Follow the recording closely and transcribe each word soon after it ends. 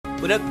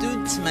What up,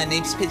 dudes? My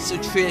name's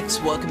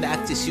PixxelTrixx. Welcome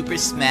back to Super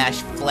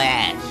Smash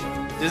Flash.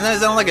 Doesn't that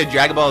sound like a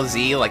Dragon Ball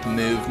Z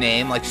move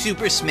name? Like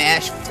Super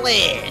Smash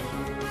Flash.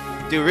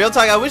 Dude, real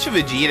talk, I wish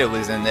Vegeta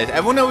was in this.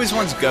 Everyone always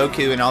wants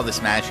Goku in all the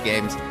Smash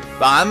games,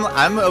 but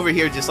I'm over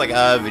here just like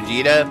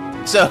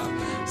Vegeta.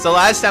 So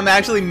last time I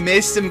actually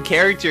missed some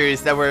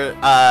characters that were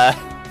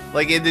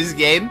like in this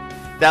game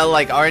that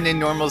like aren't in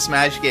normal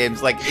Smash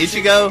games, like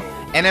Ichigo,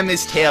 and I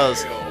missed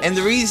Tails. And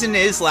the reason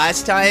is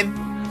last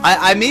time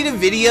I made a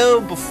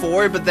video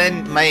before, but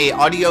then my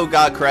audio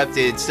got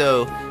corrupted,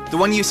 so the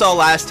one you saw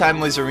last time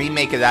was a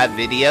remake of that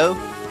video.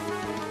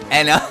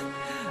 And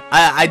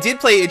I did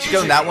play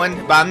Ichigo in that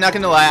one, but I'm not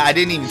gonna lie, I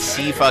didn't even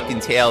see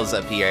fucking Tails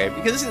up here,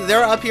 because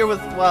they're up here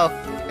with, well,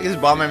 I guess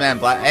Bomberman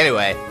Black.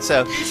 Anyway,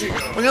 so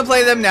we're gonna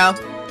play them now.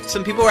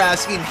 Some people were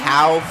asking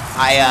how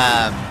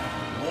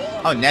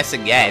I oh, Ness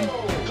again,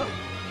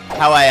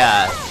 how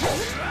I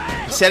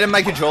set in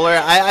my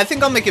controller. I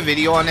think I'll make a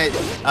video on it.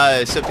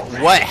 So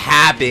what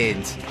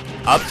happened?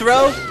 Up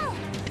throw?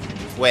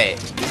 Wait,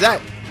 is that?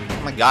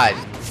 Oh my god,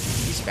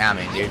 he's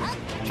spamming, dude.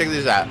 Check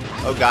this out.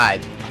 Oh god.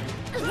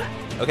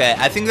 Okay,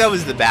 I think that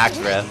was the back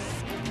throw.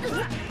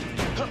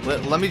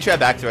 Let me try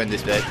back throwing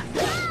this bit.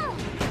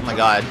 Oh my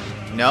god.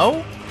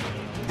 No?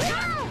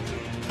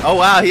 Oh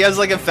wow, he has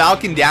like a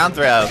Falcon down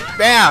throw.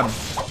 Bam!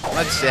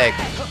 That's sick.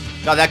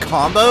 God, that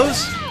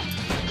combos?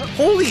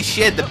 Holy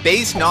shit, the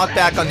base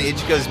knockback on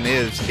Ichigo's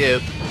moves,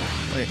 too.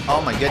 Wait,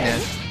 oh my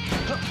goodness.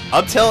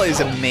 Up tilt is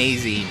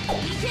amazing.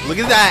 Look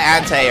at that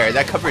anti-air.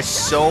 That covers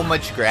so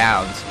much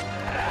ground.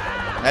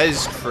 That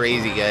is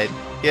crazy good.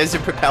 He has a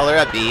propeller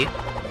up B.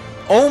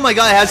 Oh my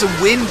god, it has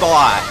a wind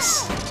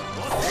box.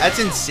 That's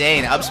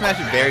insane. Up smash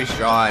is very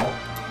strong.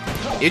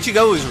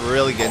 Ichigo was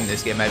really good in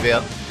this game, I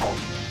feel.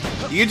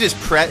 You can just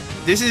press.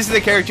 This is the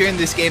character in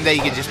this game that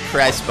you can just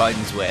press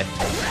buttons with.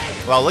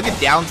 Wow, look at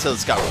down tilt.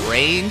 It's got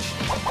range.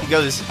 He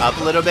goes up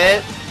a little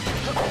bit.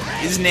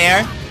 He's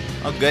nair.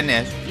 Oh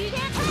goodness.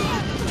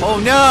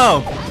 Oh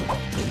no!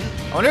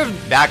 I wonder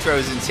if back throw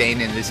is insane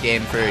in this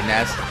game for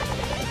Ness.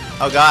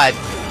 Oh god.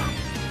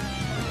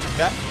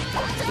 Okay.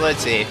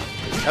 Let's see.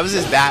 That was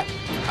his back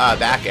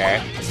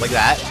air. Like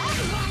that.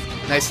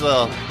 Nice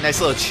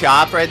little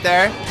chop right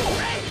there.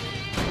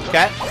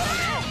 Okay.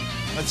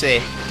 Let's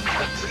see.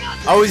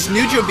 Oh, his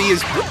neutral B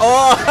is.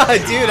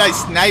 Oh, dude, I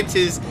sniped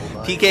his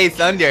PK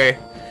Thunder.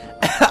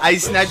 I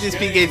sniped his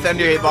PK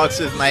Thunder hitbox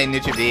with my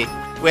neutral B.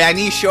 Wait, I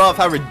need to show off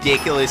how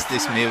ridiculous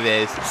this move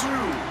is.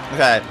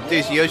 Okay, dude,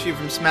 it's Yoshi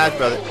from Smash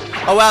Brothers.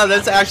 Oh wow,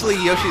 that's actually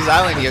Yoshi's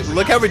Island.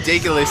 Look how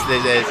ridiculous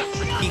this is.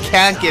 He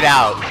can't get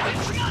out.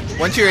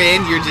 Once you're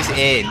in, you're just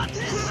in.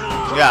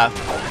 Yeah,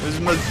 it was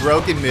the most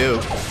broken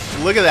move.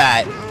 Look at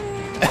that.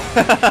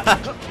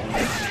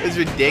 It's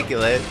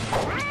ridiculous.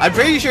 I'm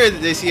pretty sure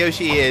that this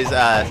Yoshi is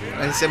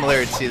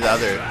similar to the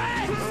other.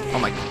 Oh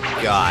my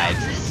god.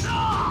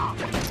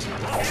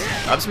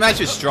 Up smash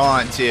is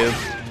strong too.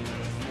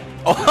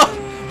 Oh,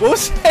 what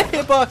was that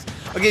hitbox?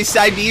 Okay,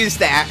 side B is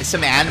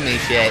some anime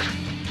shit.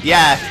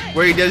 Yeah,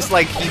 where he does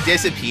like he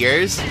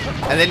disappears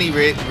and then he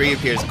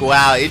reappears.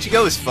 Wow,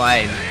 Ichigo is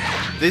fun.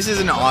 This is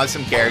an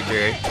awesome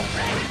character.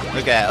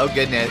 Okay, oh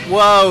goodness.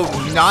 Whoa,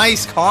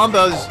 nice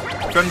combos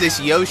from this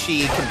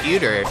Yoshi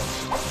computer.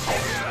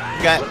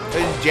 Got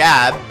a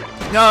jab.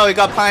 No, it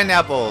got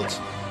pineapples.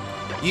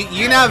 You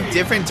can have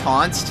different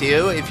taunts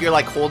too if you're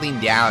like holding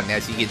down,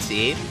 as you can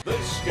see,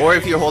 or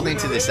if you're holding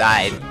to the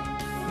side.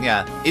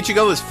 Yeah,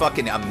 Ichigo is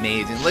fucking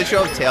amazing. Let's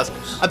show off Tails.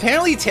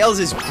 Apparently Tails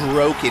is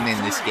broken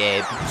in this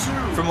game,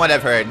 from what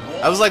I've heard.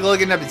 I was like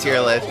looking up a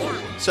tier list.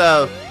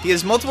 So he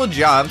has multiple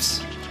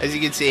jumps, as you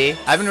can see.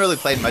 I haven't really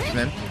played much of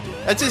him.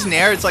 That's his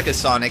nair. It's like a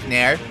Sonic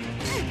nair.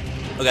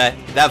 Okay,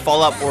 that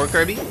Fallout 4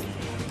 Kirby.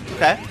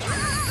 Okay.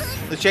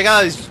 Let's check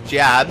out his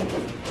jab.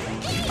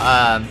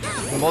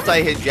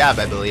 Multi-hit jab,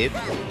 I believe.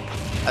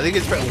 I think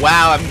it's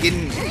wow, I'm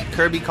getting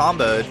Kirby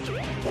comboed.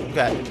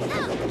 Okay.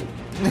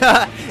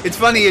 It's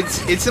funny,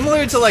 it's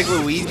similar to like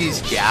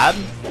Luigi's jab.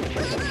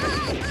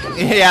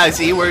 Yeah,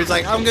 see, where it's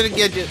like, I'm gonna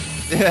get you.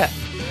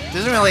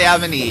 Doesn't really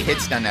have any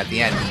hits done at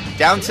the end.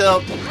 Down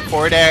tilt,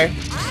 forward air.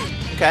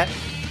 Okay.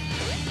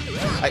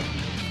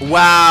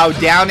 Wow,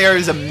 down air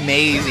is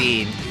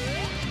amazing.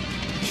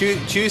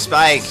 Choose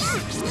spike.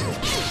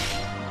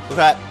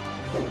 Okay.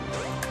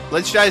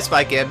 Let's try to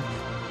spike him.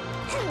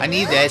 I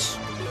need this.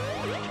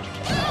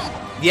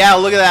 Yeah,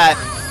 look at that.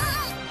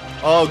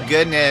 Oh,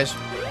 goodness.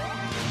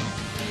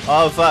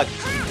 Oh, fuck.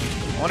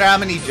 I wonder how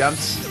many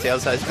jumps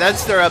Tails has.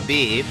 That's their up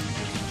B.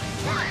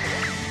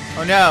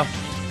 Oh, no.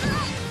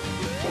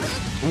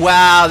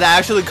 Wow, that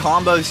actually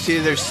combos,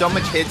 too. There's so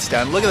much hits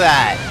done. Look at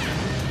that.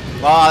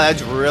 Wow,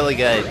 that's really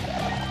good.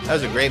 That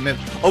was a great move.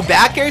 Oh,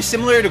 back air is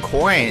similar to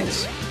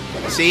Corrin's.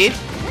 See?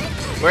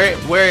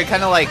 Where it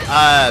kind of like,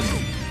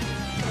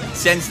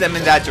 sends them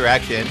in that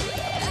direction.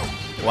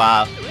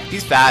 Wow,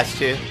 he's fast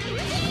too.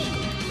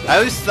 I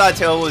always thought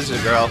Tail was a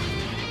girl.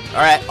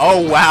 All right.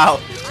 Oh wow,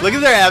 look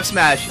at their F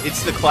smash.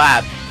 It's the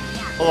clap.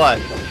 Hold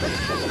on.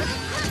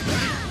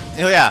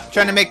 Oh yeah,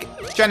 trying to make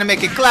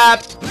it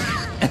clap.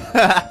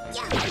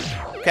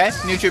 Okay,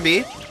 neutral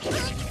B.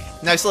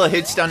 Nice little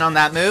hit stun on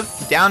that move.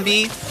 Down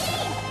B.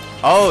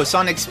 Oh,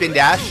 Sonic spin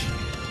dash.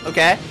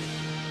 Okay.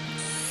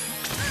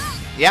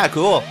 Yeah,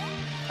 cool.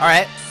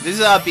 Alright, this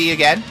is B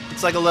again.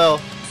 It's like a little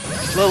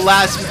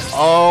last...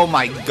 Oh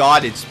my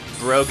god, it's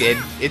broken.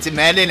 It's a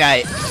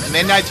Midnight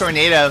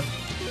Tornado.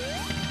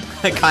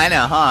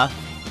 Kinda, huh?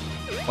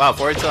 Wow,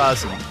 forward's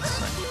awesome.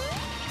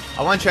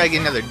 I want to try to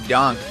get another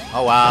dunk.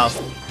 Oh, wow.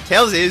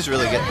 Tails is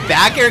really good.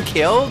 Back air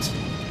killed?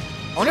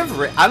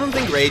 I don't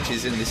think Rage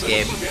is in this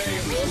game.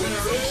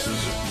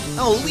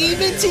 Oh,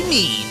 leave it to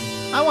me.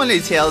 I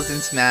wanted Tails in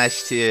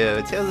Smash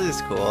too. Tails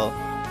is cool.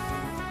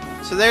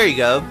 So there you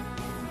go.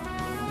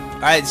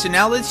 Alright, so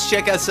now let's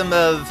check out some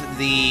of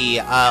the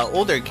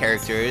older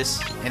characters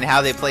and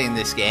how they play in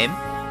this game.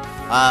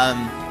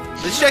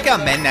 Let's check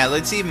out Midnight.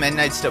 Let's see if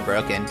Midnight's still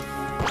broken.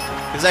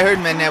 Because I heard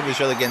Midnight was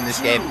really good in this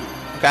game.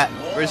 Okay,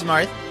 where's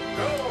Marth?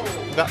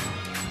 Okay.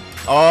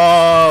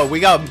 Oh, we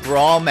got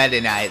Brawl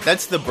Midnight.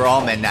 That's the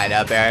Brawl Midnight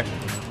up there.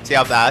 See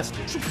how fast?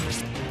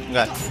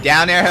 Okay.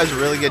 Down air has a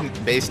really good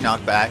base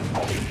knockback.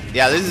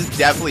 Yeah, this is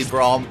definitely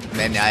Brawl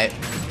Midnight.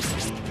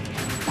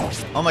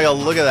 Oh my god,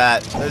 look at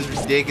that. That is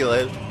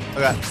ridiculous.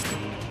 Okay.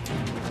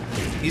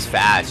 He's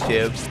fast,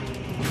 too.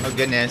 Oh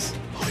goodness.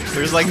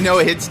 There's like no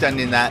hit stun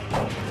in that.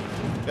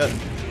 Good.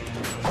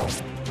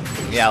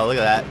 Yeah, look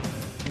at that.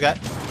 Okay.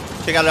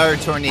 Check out our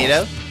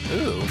tornado.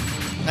 Ooh.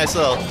 Nice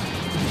little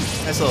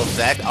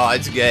effect. Oh,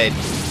 it's good.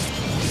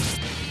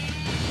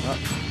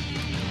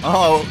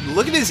 Oh,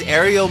 look at his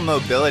aerial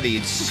mobility.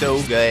 It's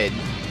so good.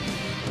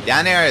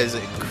 Down air is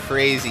a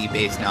crazy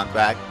base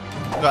knockback.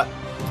 Okay.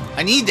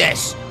 I need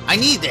this. I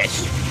need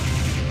this.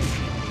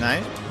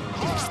 Nice.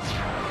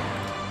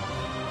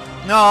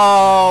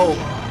 No!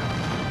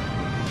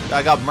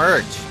 I got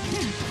merged.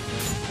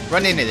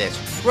 Run into this.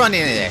 Run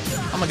into this.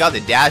 Oh my god, the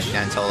dash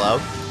dance,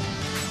 hello.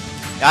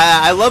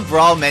 I love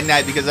Brawl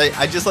Midnight because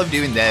I just love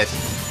doing this.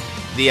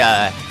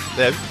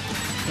 It's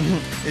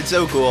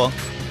so cool.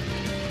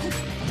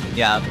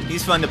 Yeah,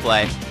 he's fun to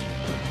play.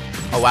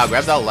 Oh wow,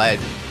 grab that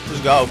ledge.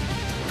 Let's go.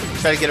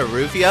 Try to get a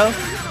Rufio.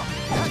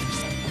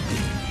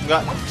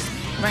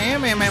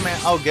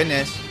 Oh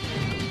goodness.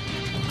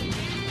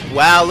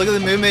 Wow, look at the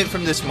movement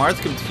from this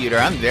Marth computer.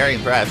 I'm very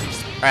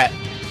impressed. Alright.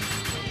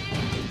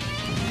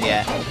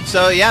 Yeah.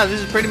 So yeah, this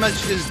is pretty much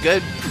just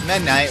good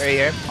Midnight right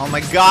here. Oh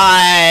my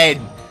god!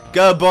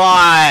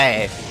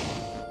 Goodbye!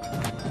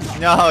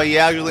 No, he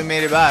actually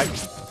made it back.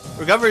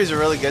 Recoveries are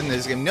really good in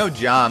this game. No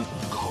jump.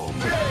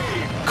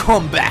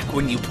 Come back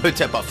when you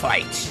put up a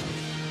fight.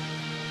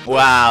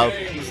 Wow.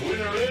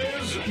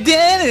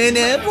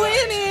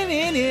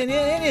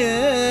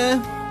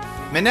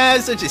 Midnight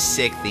has such a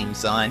sick theme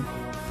song.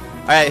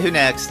 Alright, who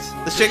next?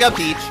 Let's check out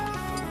Peach.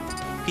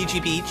 Peachy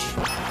Peach.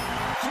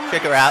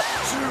 Check her out.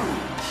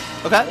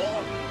 Okay.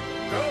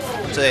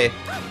 Let's see.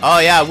 Oh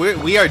yeah,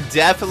 we are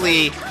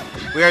definitely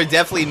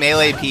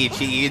Melee Peach.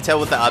 You can tell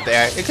with the up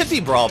air. It could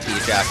be Brawl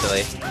Peach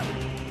actually.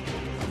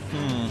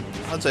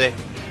 Let's see.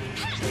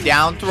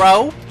 Down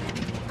throw.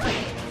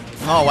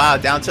 Oh wow,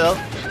 down tilt.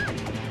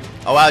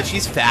 Oh wow,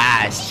 she's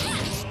fast.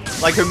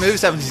 Like her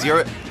moves have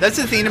zero. That's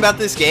the thing about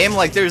this game.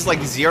 Like there's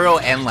like zero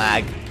end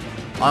lag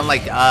on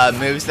like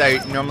moves that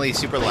are normally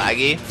super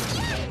laggy.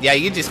 Yeah,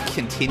 you just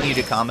continue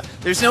to combo.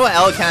 There's no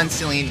L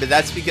canceling, but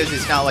that's because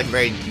it's not like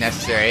very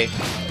necessary.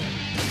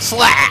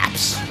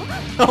 Slaps.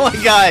 Oh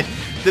my god,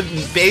 the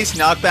base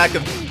knockback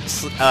of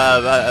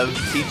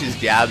Peach's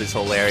jab is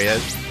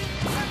hilarious.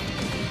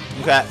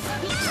 Okay,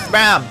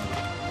 bam.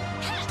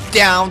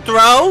 Down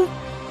throw.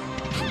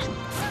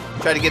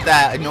 Try to get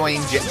that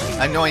annoying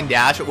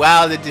dash.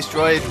 Wow, that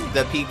destroyed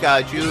the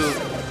Pikachu.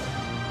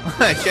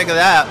 Check it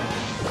out.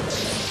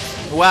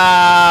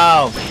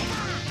 Wow.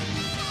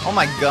 Oh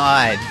my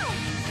god.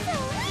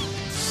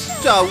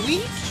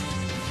 Sweet.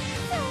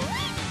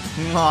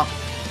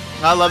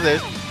 I love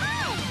this.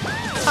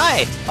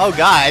 Hi. Oh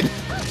god.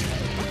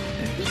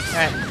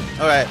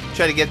 Alright.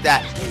 Try to get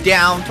that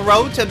down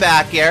throw to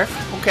back air.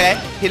 Okay.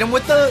 Hit him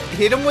with the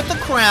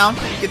crown.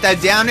 Get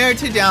that down air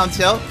to down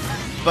tilt.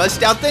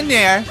 Bust out the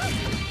nair.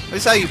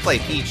 That's how you play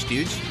Peach,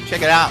 dudes.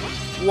 Check it out.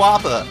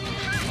 Wappa.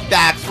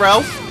 Back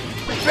throw.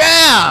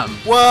 Bam!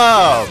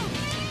 Whoa!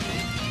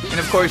 And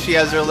of course she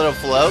has her little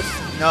float.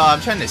 No, I'm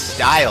trying to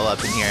style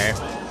up in here.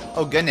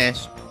 Oh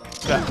goodness.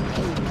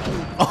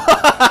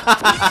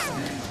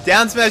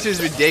 Down smash is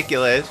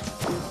ridiculous.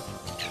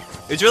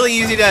 It's really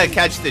easy to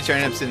catch the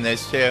turnips in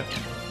this too.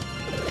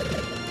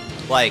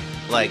 Like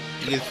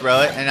you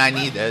throw it and I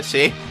need this.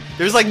 See?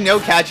 There's like no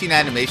catching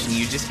animation,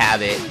 you just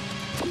have it.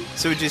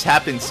 So it just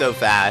happens so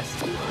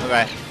fast.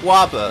 Okay.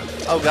 Wappa.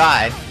 Oh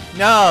god.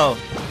 No.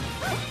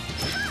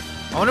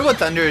 I wonder what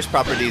Thunder's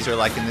properties are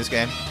like in this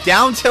game.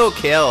 Down tilt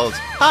kills.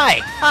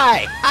 Hi.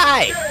 Hi.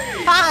 Hi.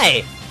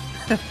 Hi.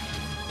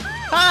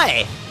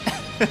 Hi.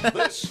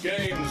 This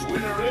game's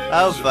winner is...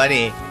 Oh,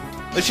 funny.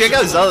 Let's check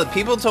out Zelda.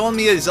 People told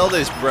me that Zelda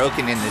is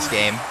broken in this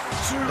game.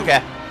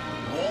 Okay.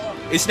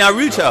 It's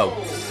Naruto.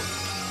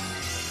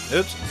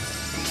 Oops.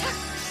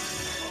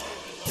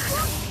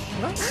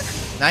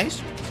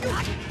 Nice.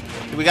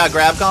 We got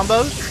grab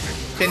combos.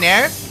 Tin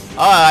air.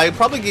 Oh, I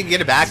probably could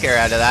get a back air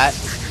out of that.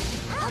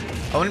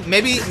 Oh,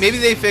 maybe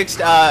they fixed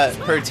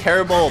her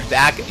terrible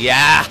back.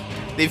 Yeah,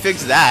 they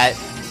fixed that.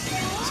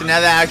 So now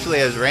that actually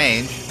has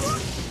range.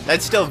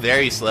 That's still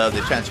very slow,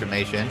 the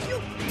transformation,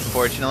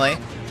 unfortunately.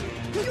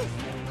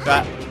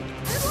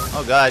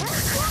 Oh god.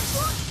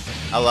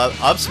 I love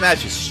up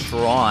smash is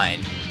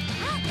strong.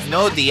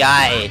 No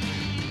DI.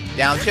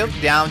 Down tilt,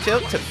 down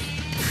tilt.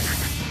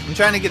 I'm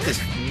trying to get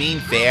this mean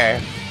fair.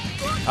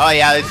 Oh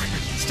yeah, it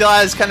still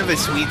has kind of a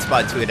sweet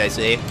spot to it, I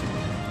see.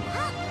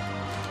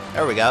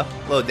 There we go.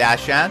 A little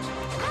dash chance.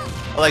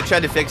 I like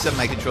tried to fix up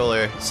my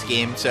controller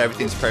scheme so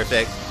everything's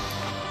perfect.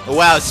 Oh,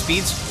 wow,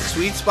 sweet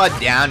spot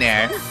down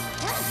air.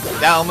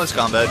 That almost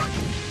comboed.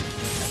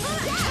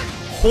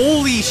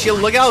 Holy shit,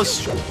 look how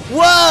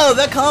whoa,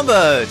 that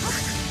comboed.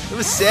 It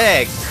was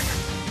sick.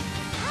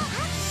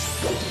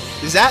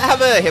 Does that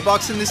have a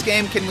hitbox in this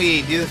game? Can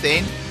we do the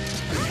thing?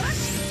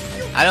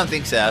 I don't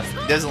think so.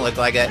 It doesn't look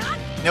like it.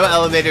 No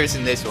elevators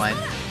in this one.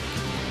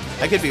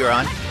 I could be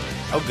wrong.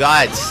 Oh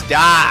god,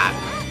 stop.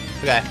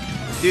 Okay.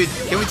 Dude,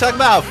 can we talk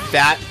about how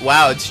fat?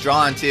 Wow, it's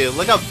drawn too.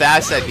 Look how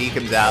fast that B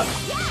comes out.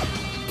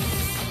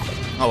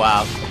 Oh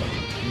wow.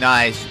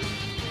 Nice.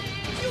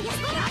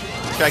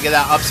 Try to get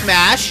that up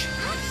smash.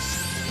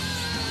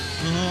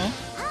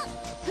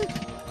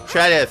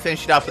 Try to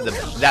finish it off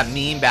with that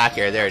mean back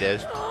air. There it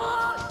is.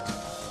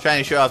 Trying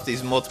to show off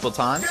these multiple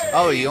taunts.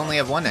 Oh, you only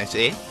have one, I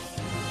see.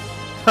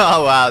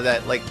 Oh wow,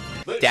 that like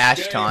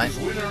dash taunt.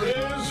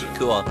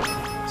 Cool.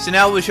 So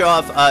now we'll show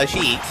off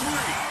Sheik.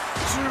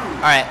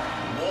 Alright.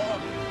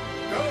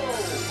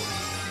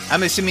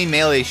 I'm assuming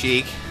melee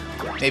Sheik.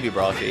 Maybe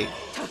brawl Sheik.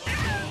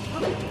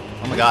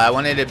 Oh my god, I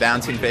wanted a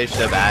bouncing fish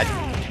so bad.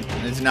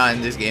 It's not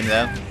in this game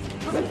though.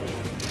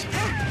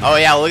 Oh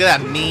yeah, look at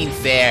that mean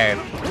fair.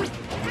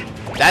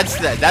 That's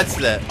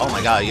the oh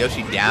my god,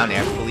 Yoshi down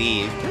there,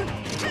 please.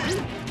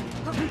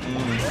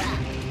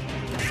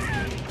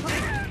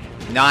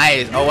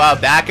 Nice. Oh wow,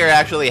 backer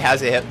actually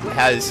has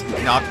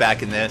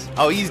knockback in this.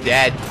 Oh, he's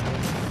dead.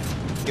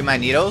 Get my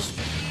needles.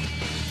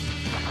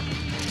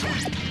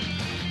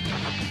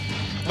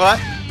 What?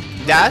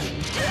 Dash?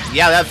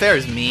 Yeah, that fair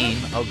is mean.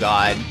 Oh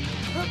god.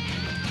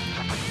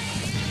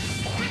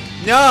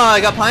 No, I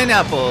got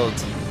pineappled.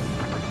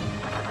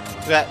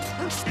 Okay.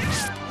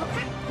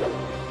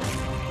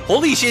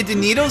 Holy shit, did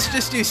needles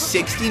just do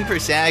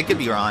 16%? I could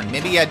be wrong.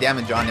 Maybe he had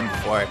damage on him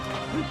before.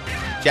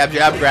 Jab,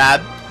 jab,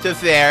 grab to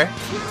fair.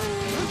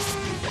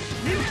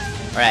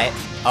 Alright.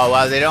 Oh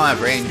wow, they don't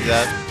have range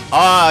though.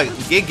 Oh,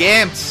 get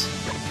gimped.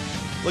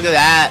 Look at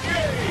that.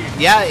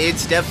 Yeah,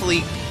 it's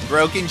definitely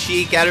broken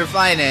Sheik at her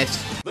finest.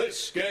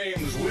 This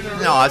game's winner.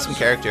 An awesome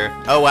character.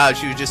 Oh wow,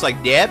 she was just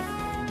like dip.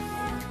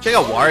 Check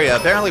out Wario.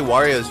 Apparently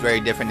Wario is very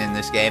different in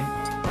this game.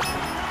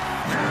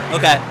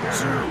 Okay.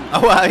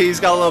 Oh wow, he's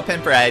got a little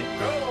pin for head.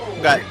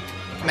 Okay.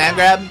 Command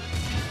grab.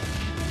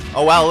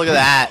 Oh wow, look at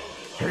that.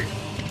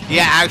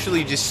 Yeah,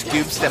 actually just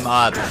scoops them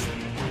up.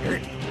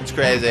 It's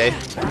crazy.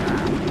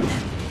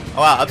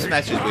 Oh wow, up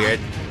smash is weird.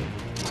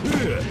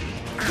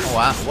 Oh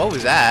wow, what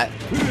was that?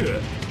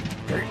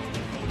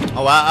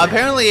 Oh wow,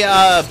 apparently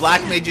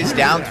Black Mage's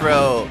down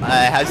throw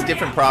has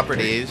different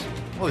properties.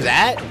 What was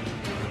that?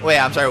 Wait,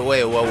 I'm sorry,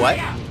 wait, what?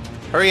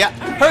 Hurry up,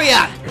 hurry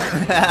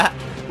up!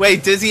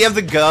 Wait, does he have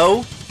the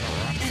go?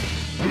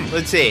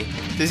 Let's see,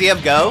 does he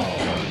have go?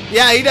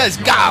 Yeah, he does,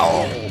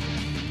 go!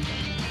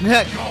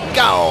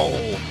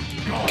 Go!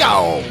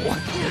 Go!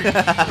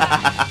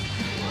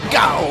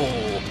 Go!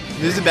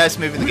 This is the best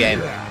move in the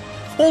game.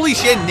 Holy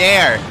shit,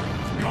 Nair!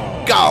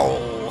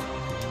 Go!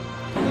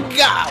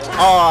 Go!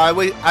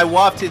 Oh, I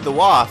wafted the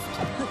waft.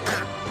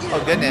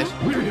 Oh, goodness.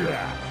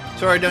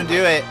 Sorry, don't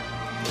do it.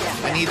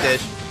 I need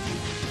this.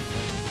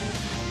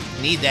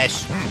 Need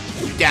this.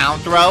 Down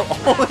throw.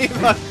 Holy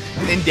fuck.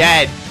 And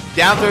dead.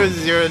 Down throw is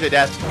 0 to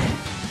death.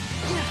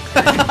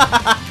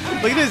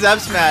 Look at his up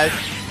smash.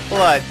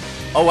 Hold on.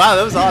 Oh, wow,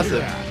 that was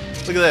awesome.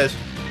 Look at this.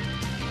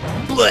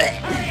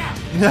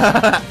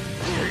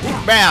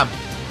 Bam!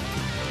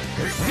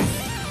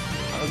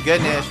 Oh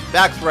goodness,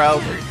 back throw.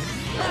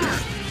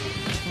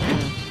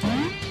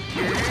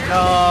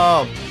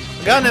 No,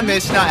 I'm gonna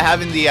miss not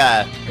having the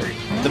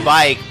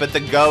bike, but the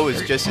go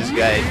is just as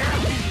good,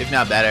 if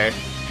not better.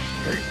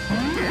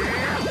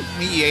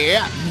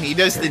 Yeah, he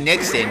does the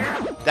Nixon.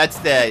 That's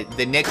the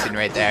Nixon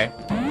right there.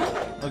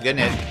 Oh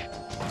goodness.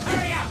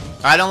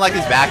 I don't like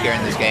his back air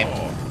in this game.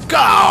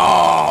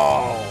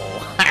 Go!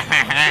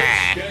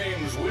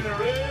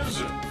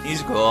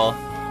 He's cool.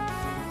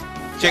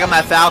 Check out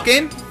my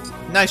Falcon.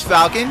 Nice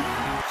Falcon.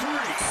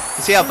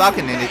 You see how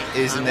Falcon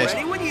is in this.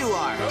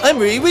 I'm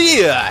ready when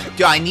you are.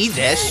 Do I need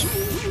this?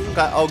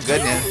 Okay. Oh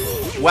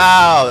goodness.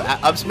 Wow.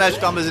 Up smash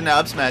combos into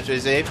up smash, I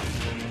see.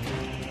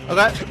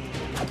 Okay.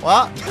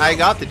 Well, I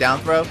got the down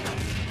throw.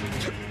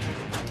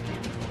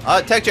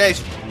 Tech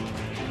chase.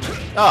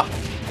 Oh.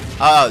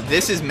 Oh,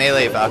 this is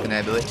melee Falcon,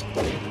 I believe.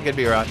 Could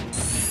be wrong.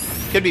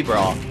 Could be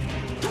brawl.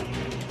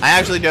 I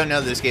actually don't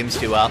know this game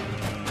too well.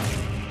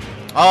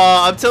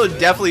 Oh, up tilt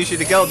definitely should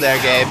have killed there,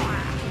 Gabe.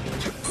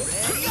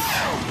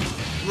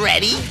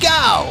 Ready,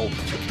 go!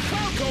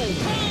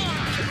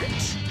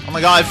 Oh my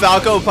god,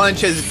 Falco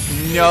Punch has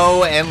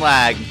no end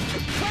lag.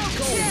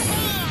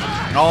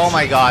 Oh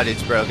my god,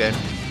 it's broken.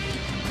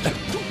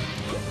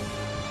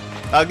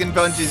 Falcon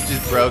Punch is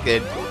just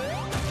broken.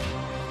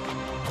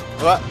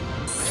 What?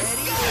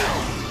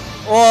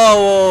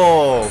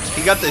 Whoa,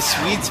 he got the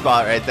sweet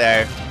spot right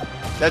there.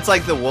 That's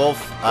like the wolf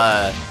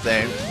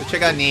thing. Let's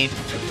check out Knee.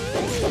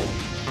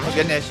 Oh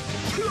goodness.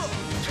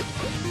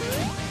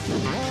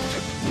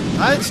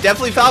 It's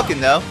definitely Falcon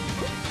though.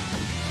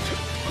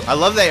 I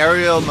love the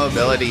aerial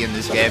mobility in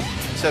this game.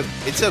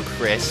 It's so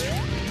crisp.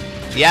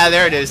 Yeah,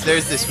 there it is.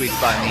 There's the sweet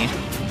spot, Knee.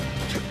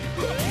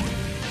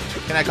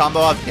 Can I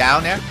combo off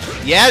down there?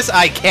 Yes,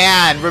 I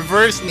can.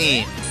 Reverse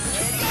Knee.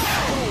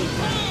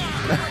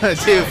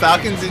 Dude,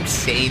 Falcon's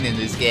insane in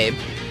this game.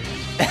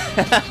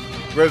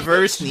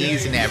 Reverse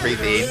knees and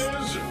everything.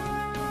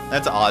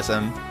 That's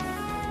awesome.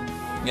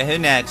 Yeah, who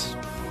next?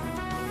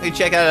 Let me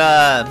check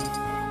out,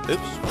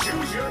 oops.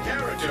 Choose your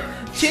character.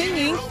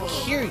 Choose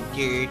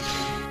character.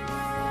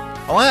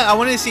 I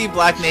want to see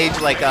Black Mage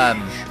like,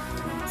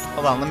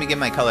 hold on, let me get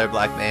my color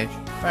Black Mage.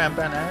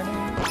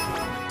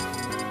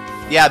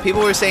 Yeah,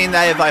 people were saying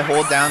that if I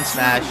hold down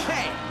smash,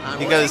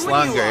 it goes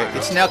longer.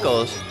 It's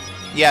Knuckles.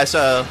 Yeah,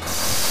 so...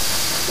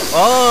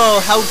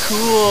 Oh, how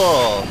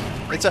cool!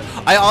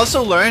 I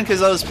also learned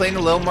because I was playing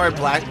a little more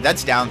Black.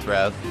 That's down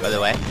throw, by the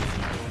way.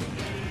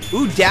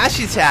 Ooh, dash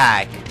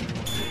attack.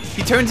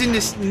 He turns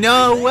into.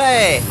 No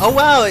way! Oh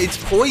wow, it's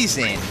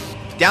poison.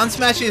 Down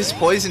smash is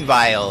poison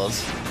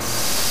vials.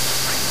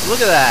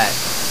 Look at that.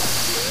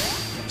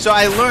 So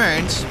I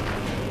learned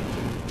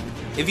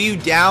if you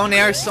down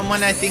air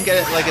someone, I think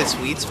at like a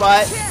sweet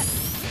spot,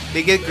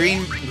 they get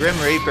Grim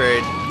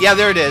Reaper. Yeah,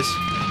 there it is.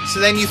 So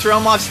then you throw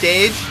them off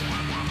stage.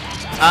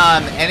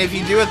 And if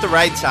you do it the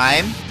right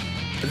time,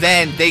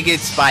 then they get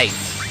spiked.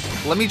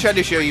 Let me try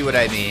to show you what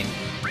I mean.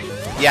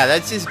 Yeah,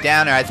 that's just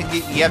downer. I think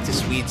you have to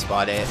sweet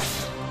spot it.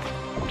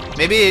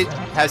 Maybe it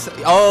has...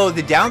 Oh,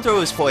 the down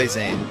throw is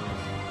poison.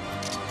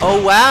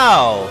 Oh,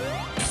 wow.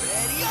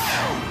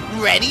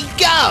 Ready,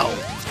 go!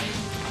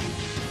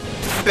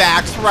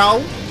 Back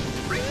throw.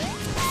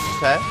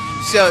 Okay.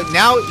 So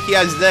now he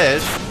has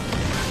this.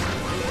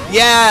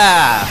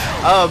 Yeah!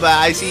 Oh, but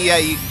I see, yeah,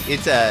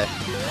 it's a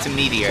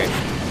meteor.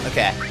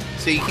 Okay,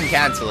 so you can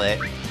cancel it.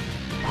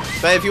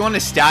 But if you want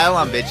to style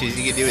on bitches,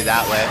 you can do it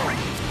that way.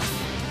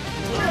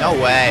 No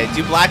way.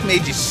 Dude, Black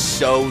Mage is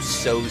so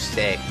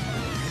sick.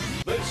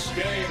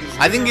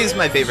 I think he's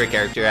my favorite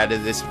character out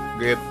of this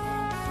group.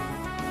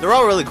 They're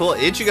all really cool.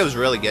 Ichigo's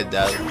really good,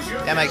 though.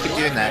 Damn, I keep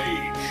doing that.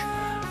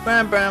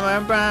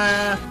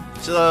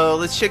 So,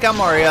 let's check out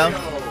Mario.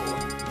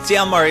 See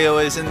how Mario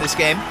is in this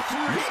game.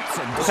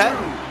 Okay.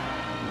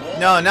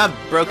 No, not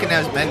Broken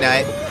as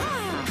Midnight.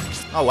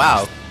 Oh,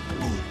 wow.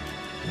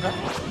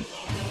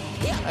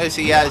 Oh,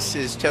 so he has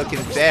his token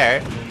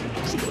fair.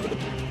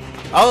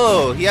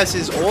 Oh, he has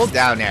his old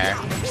down air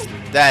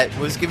that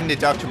was given to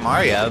Dr.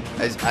 Mario,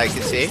 as I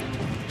can see.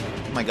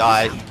 Oh my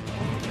god.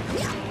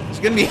 It's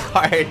gonna be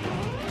hard.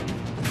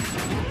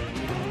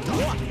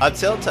 Up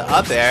tilt to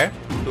up air.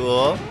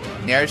 Cool.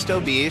 Nair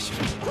still beast.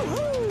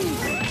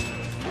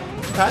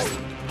 Okay.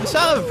 We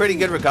still have a pretty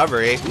good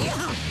recovery.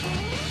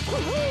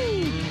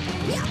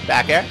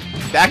 Back air.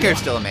 Back air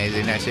still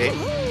amazing, I see.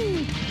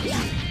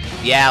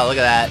 Yeah, look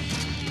at that.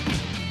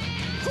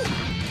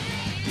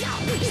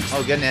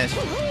 Oh goodness.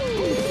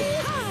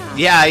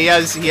 Yeah, he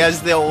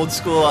has the old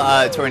school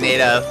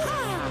tornado.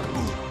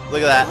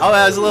 Look at that. Oh, it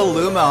has a little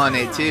Luma on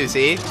it too,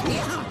 see?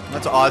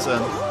 That's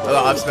awesome.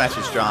 Oh, up smash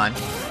is drawn.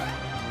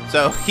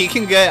 So he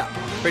can get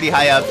pretty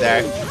high up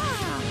there.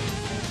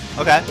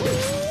 Okay.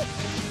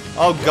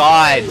 Oh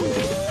god.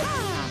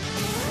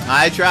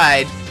 I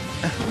tried.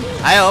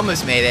 I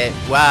almost made it.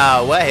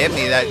 Wow, what hit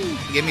me that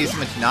gave me so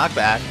much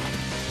knockback?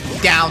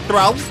 Down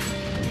throw.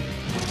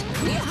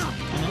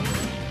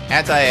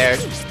 Anti-air.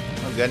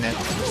 Oh goodness.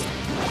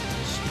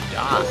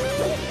 Stop.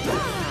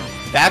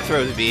 Back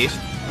throw's a beast.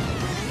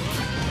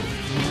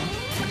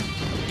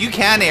 You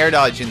can air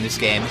dodge in this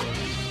game.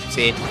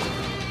 See?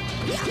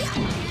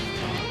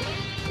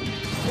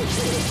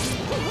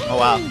 Oh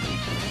wow.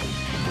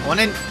 I want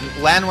to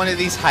land one of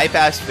these high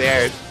pass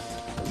fairs.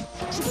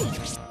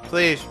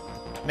 Please.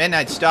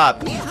 Midnight,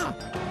 stop.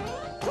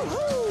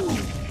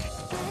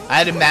 I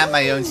had to map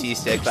my own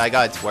C-stick, but I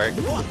got it to work.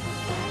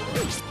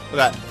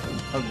 Okay.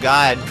 Oh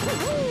god.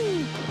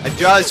 I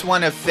just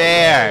want a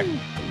fair.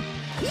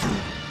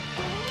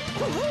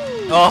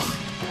 Oh.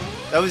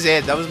 That was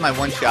it. That was my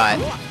one shot.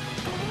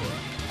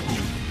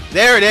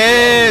 There it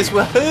is!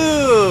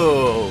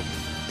 Woohoo!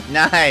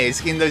 Nice.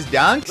 Getting those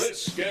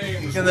dunks?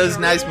 Getting those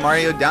nice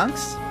Mario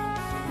dunks?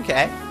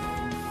 Okay.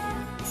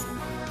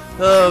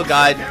 Oh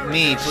god,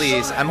 me,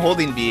 please. I'm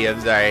holding B, I'm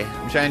sorry.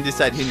 I'm trying to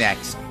decide who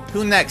next.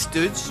 Who next,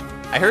 dudes?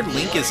 I heard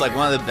Link is like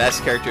one of the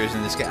best characters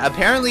in this game.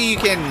 Apparently you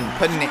can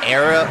put an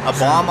arrow, a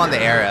bomb on the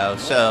arrow.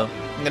 So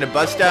I'm gonna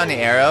bust down the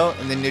arrow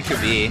and then neutral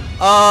B.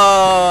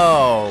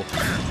 Oh!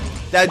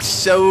 That's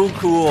so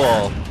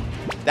cool.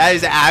 That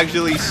is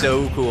actually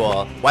so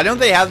cool. Why don't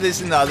they have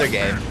this in the other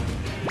game?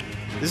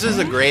 This is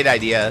a great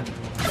idea.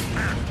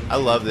 I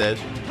love this.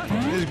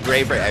 This is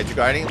great for edge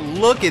guarding.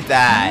 Look at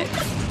that.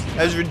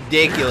 That was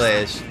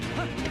ridiculous.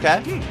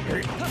 Okay.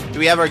 Do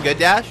we have our good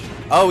dash?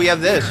 Oh, we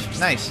have this.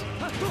 Nice.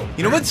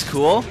 You know what's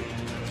cool?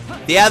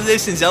 They have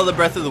this in Zelda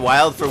Breath of the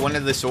Wild for one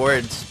of the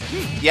swords.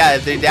 Yeah,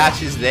 their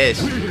dash is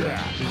this, which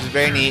is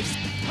very neat.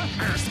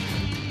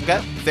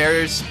 Okay,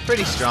 Fair's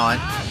pretty strong.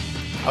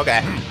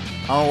 Okay.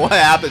 Oh, what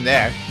happened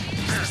there?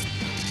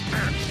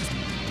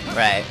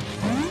 Right.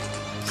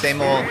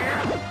 Same old.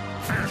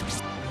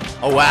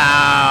 Oh,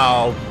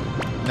 wow.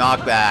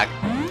 Knockback.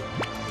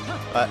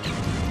 What?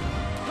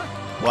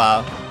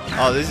 Wow.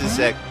 Oh, this is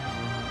sick.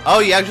 Oh,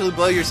 you actually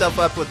blow yourself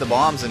up with the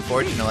bombs,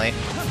 unfortunately.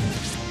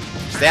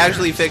 They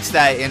actually fixed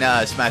that in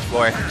Smash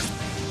 4.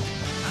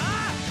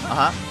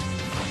 Uh-huh.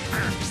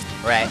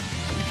 Right.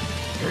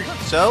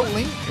 So,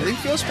 Link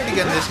feels pretty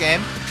good in this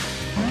game.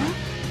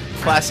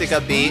 Classic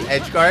upbeat,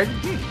 edge guard.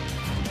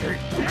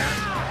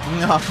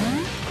 No.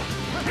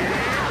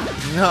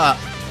 No.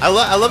 I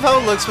love how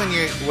it looks when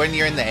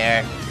you're in the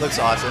air. Looks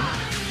awesome.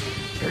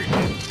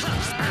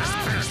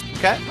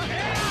 Okay.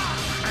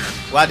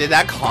 Wow, did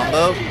that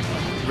combo?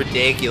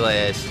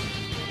 Ridiculous.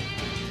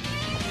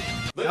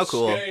 Oh,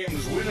 cool.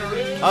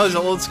 Oh, it's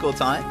an old school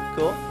time.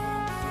 Cool.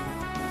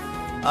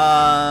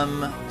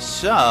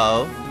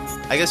 So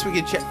I guess we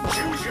could check.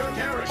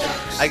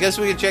 I guess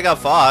we could check out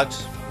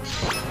Fox.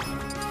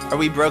 Are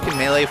we broken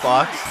melee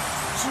Fox?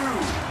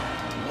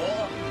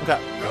 Okay.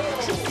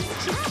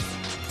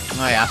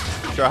 Oh yeah.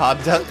 Sure,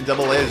 hop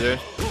double laser.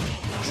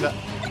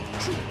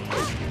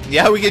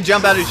 Yeah, we can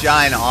jump out of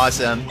Shine.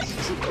 Awesome.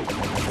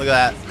 Look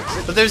at that.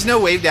 But there's no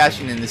wave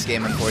dashing in this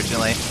game,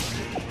 unfortunately.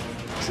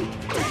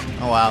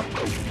 Oh wow.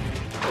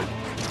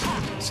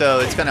 So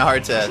it's kind of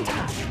hard to.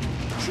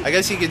 I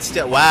guess you could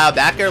still. Wow,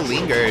 back air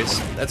lingers.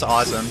 That's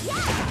awesome.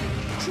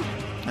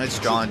 That's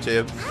drawn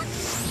too.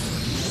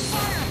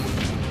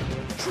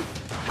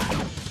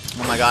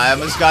 Oh my god, I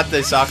almost got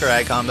the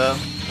Sakurai combo.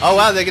 Oh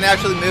wow, they can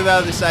actually move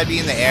out of the side B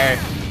in the air.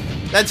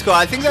 That's cool.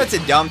 I think that's a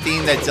dumb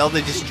thing that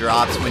Zelda just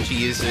drops when she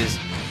uses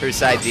her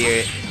side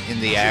B in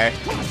the air.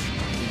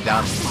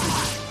 Dumb.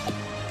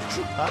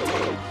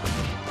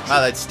 Wow,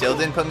 that still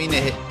didn't put me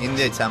in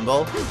the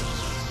tumble.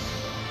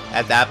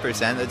 At that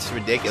percent, that's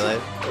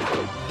ridiculous.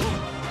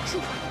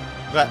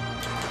 What?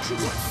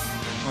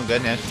 Oh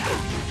goodness.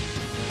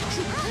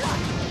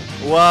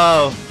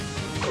 Whoa.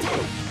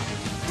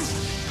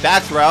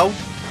 Back throw.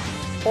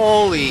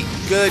 Holy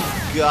good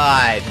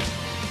god.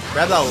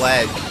 Grab that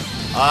ledge.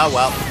 Oh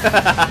well.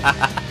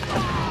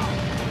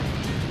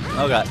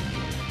 Oh god.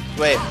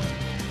 Wait.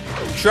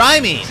 Try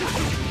me!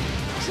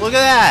 Look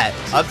at that!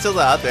 Up till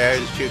the up air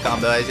is true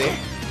combo, I see.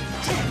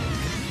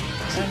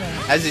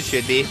 As it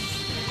should be.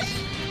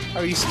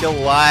 Are you still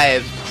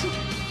alive?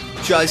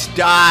 Just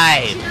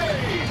die!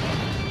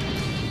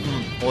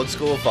 Old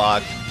school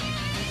Fox.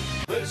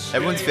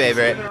 Everyone's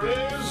favorite.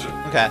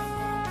 Okay.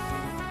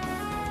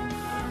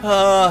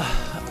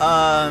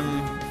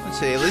 Let's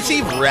see. Let's see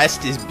if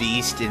Rest is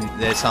Beast in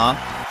this, huh?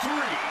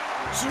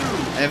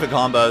 And if it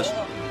combos.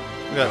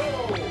 Okay.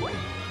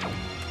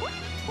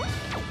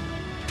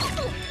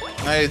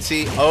 Alright,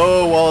 see.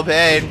 Oh, Wall of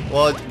Pain.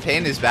 Wall of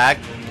Pain is back.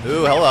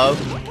 Ooh, hello.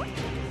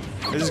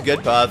 This is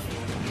good puff.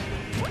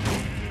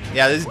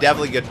 Yeah, this is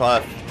definitely good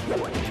puff.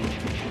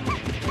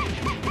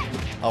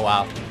 Oh,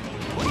 wow.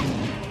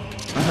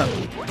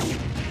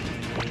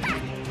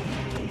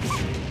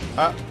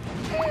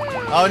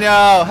 Oh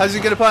no! How's he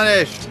gonna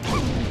punish?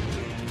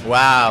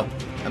 Wow.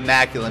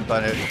 Immaculate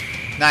punish.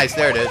 Nice,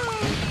 there it is.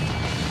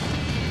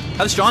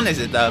 How strong is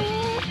it, though?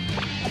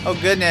 Oh,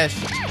 goodness.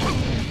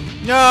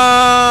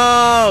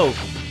 No!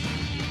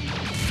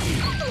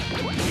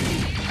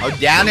 Oh,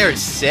 down air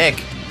is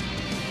sick.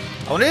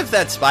 I wonder if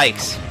that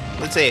spikes.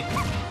 Let's see.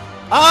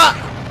 Ah!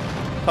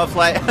 Puff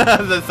light.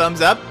 The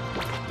thumbs up.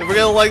 If we're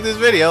gonna like this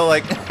video,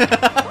 like.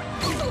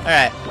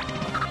 Alright.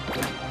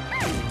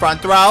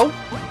 Front throw.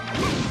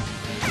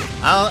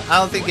 I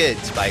don't think it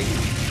spikes.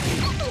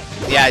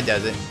 Yeah, it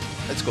does it.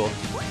 That's cool.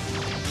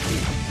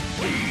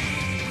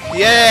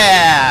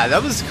 Yeah,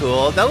 that was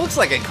cool. That looks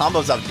like it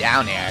combos up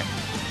down air.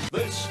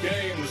 This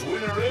game's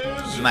winner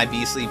is My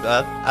beastly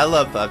Puff. I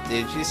love Puff,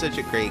 dude. She's such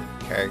a great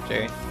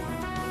character.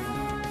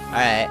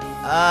 Alright.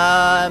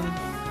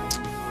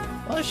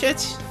 Well,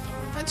 shit.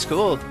 That's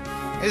cool.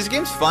 This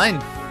game's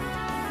fun.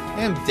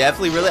 I'm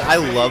definitely really. I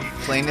love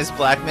playing this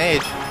Black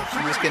Mage.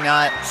 You just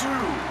cannot.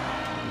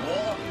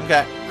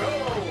 Okay.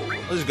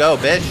 Let's go,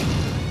 bitch.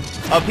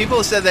 Oh,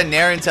 people said that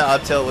Nair into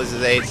up tilt was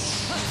his age.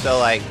 So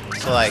like,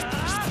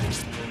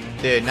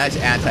 dude, nice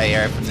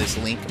anti-air from this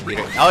Link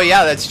computer. Oh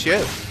yeah, that's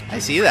true. I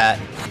see that.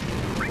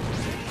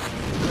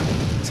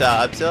 So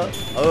up tilt.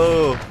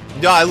 Oh,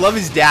 no, I love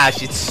his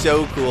dash. It's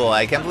so cool.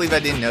 I can't believe I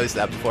didn't notice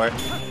that before.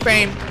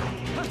 Frame,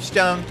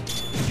 stone.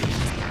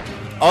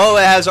 Oh,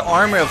 it has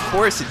armor. Of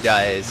course it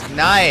does.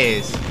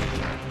 Nice.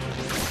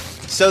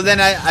 So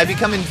then I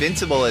become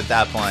invincible at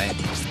that point.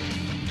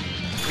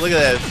 Look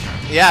at this.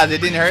 Yeah, they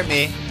didn't hurt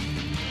me.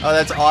 Oh,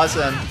 that's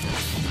awesome.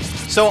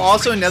 So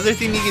also another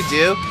thing you could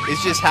do is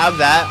just have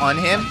that on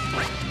him.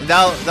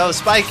 That'll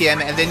spike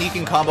him, and then you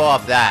can combo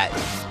off that.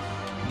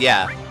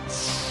 Yeah.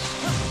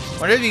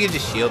 Wonder if you could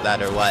just shield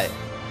that or what.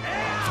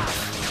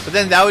 But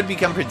then that would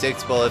become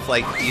predictable if,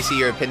 like, you see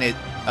your opponent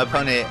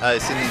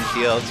sitting in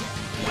shields.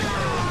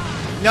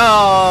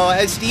 No,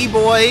 SD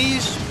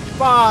boys.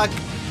 Fuck.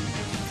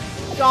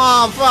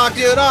 Oh, fuck,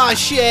 dude. Oh,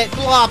 shit.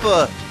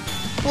 Bloppa.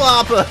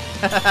 Bloppa.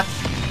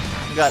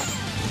 Got.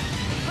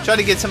 Try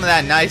to get some of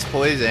that nice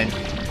poison.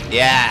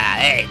 Yeah,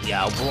 there you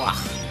go. Blah.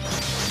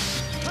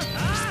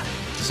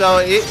 So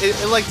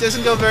it like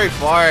doesn't go very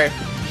far.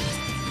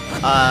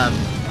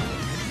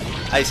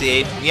 I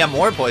see. Yeah,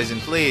 more poison,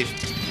 please.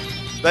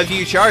 But if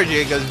you charge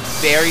it, it goes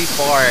very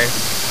far.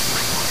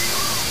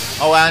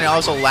 Oh wow, and it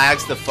also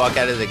lags the fuck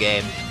out of the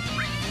game.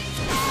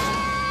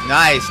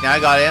 Nice, now I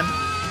got him.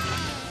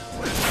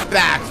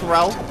 Back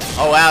throw.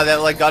 Oh wow,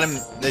 that like got him,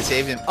 that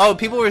saved him. Oh,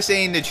 people were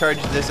saying to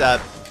charge this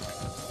up.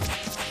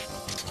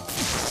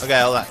 Okay,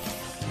 hold on.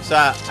 So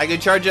I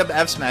could charge up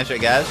F smash, I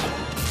guess.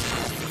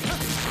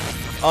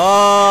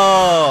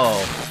 Oh,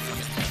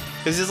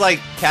 because it's like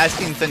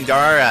casting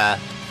Thundara.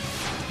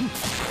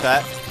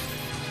 Okay.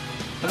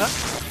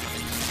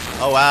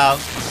 Oh wow.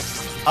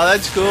 Oh,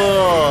 that's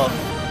cool.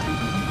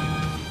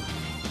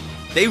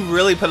 They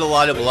really put a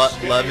lot of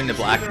love into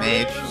Black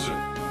Mage.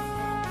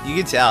 You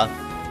can tell.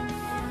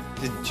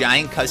 The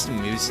giant custom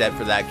moveset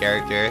for that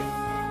character.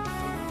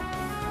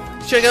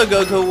 Check out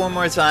Goku one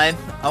more time.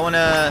 I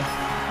wanna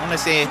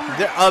say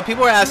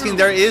people are asking.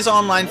 There is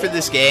online for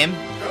this game.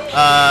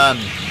 Let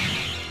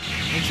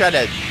me try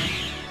to.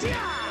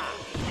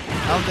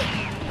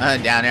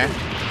 Down there.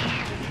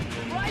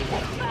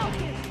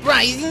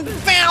 Rising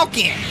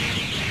Falcon.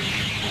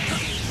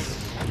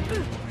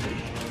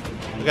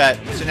 Okay,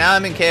 so now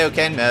I'm in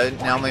Kaioken mode.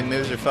 Now my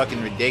moves are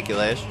fucking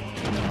ridiculous.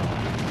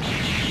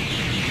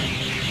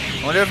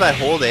 I wonder if I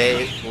hold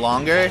it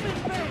longer.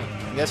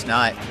 I guess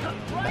not.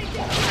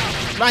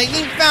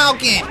 Rising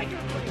Falcon.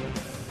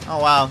 Oh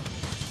wow.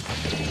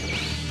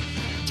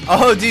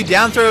 Oh dude,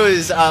 down throw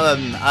is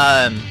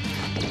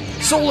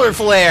Solar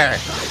Flare.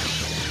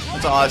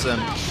 That's awesome.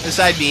 The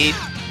side beat.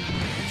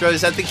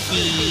 Throws out the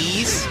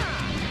keys.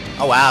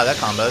 Oh wow, that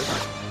combo.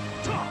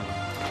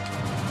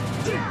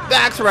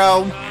 Back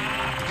throw.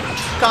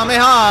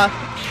 Kamehameha.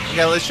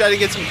 Okay, let's try to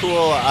get some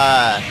cool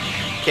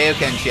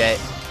Kaioken shit.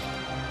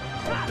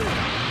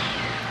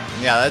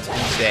 Yeah, that's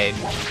insane.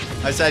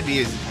 My side B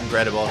is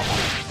incredible.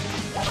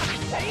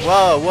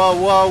 Whoa, whoa,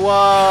 whoa,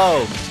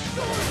 whoa!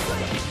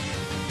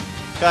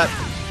 Cut.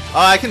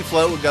 Oh, I can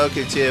float with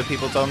Goku too,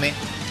 people told me.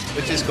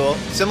 Which is cool.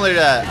 Similar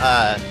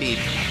to Peach.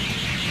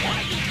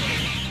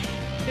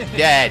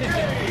 Dead.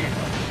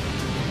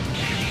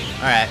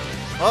 Alright.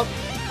 Well,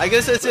 I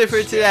guess that's it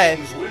for today.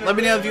 Let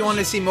me know if you want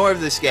to see more of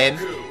this game.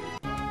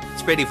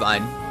 It's pretty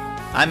fun.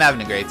 I'm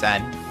having a great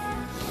time.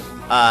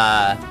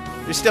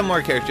 There's still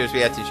more characters we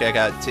have to check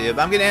out too,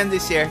 but I'm gonna end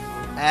this here,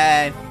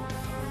 and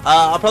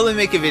I'll probably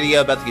make a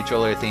video about the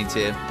controller thing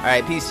too.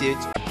 Alright, peace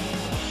dudes.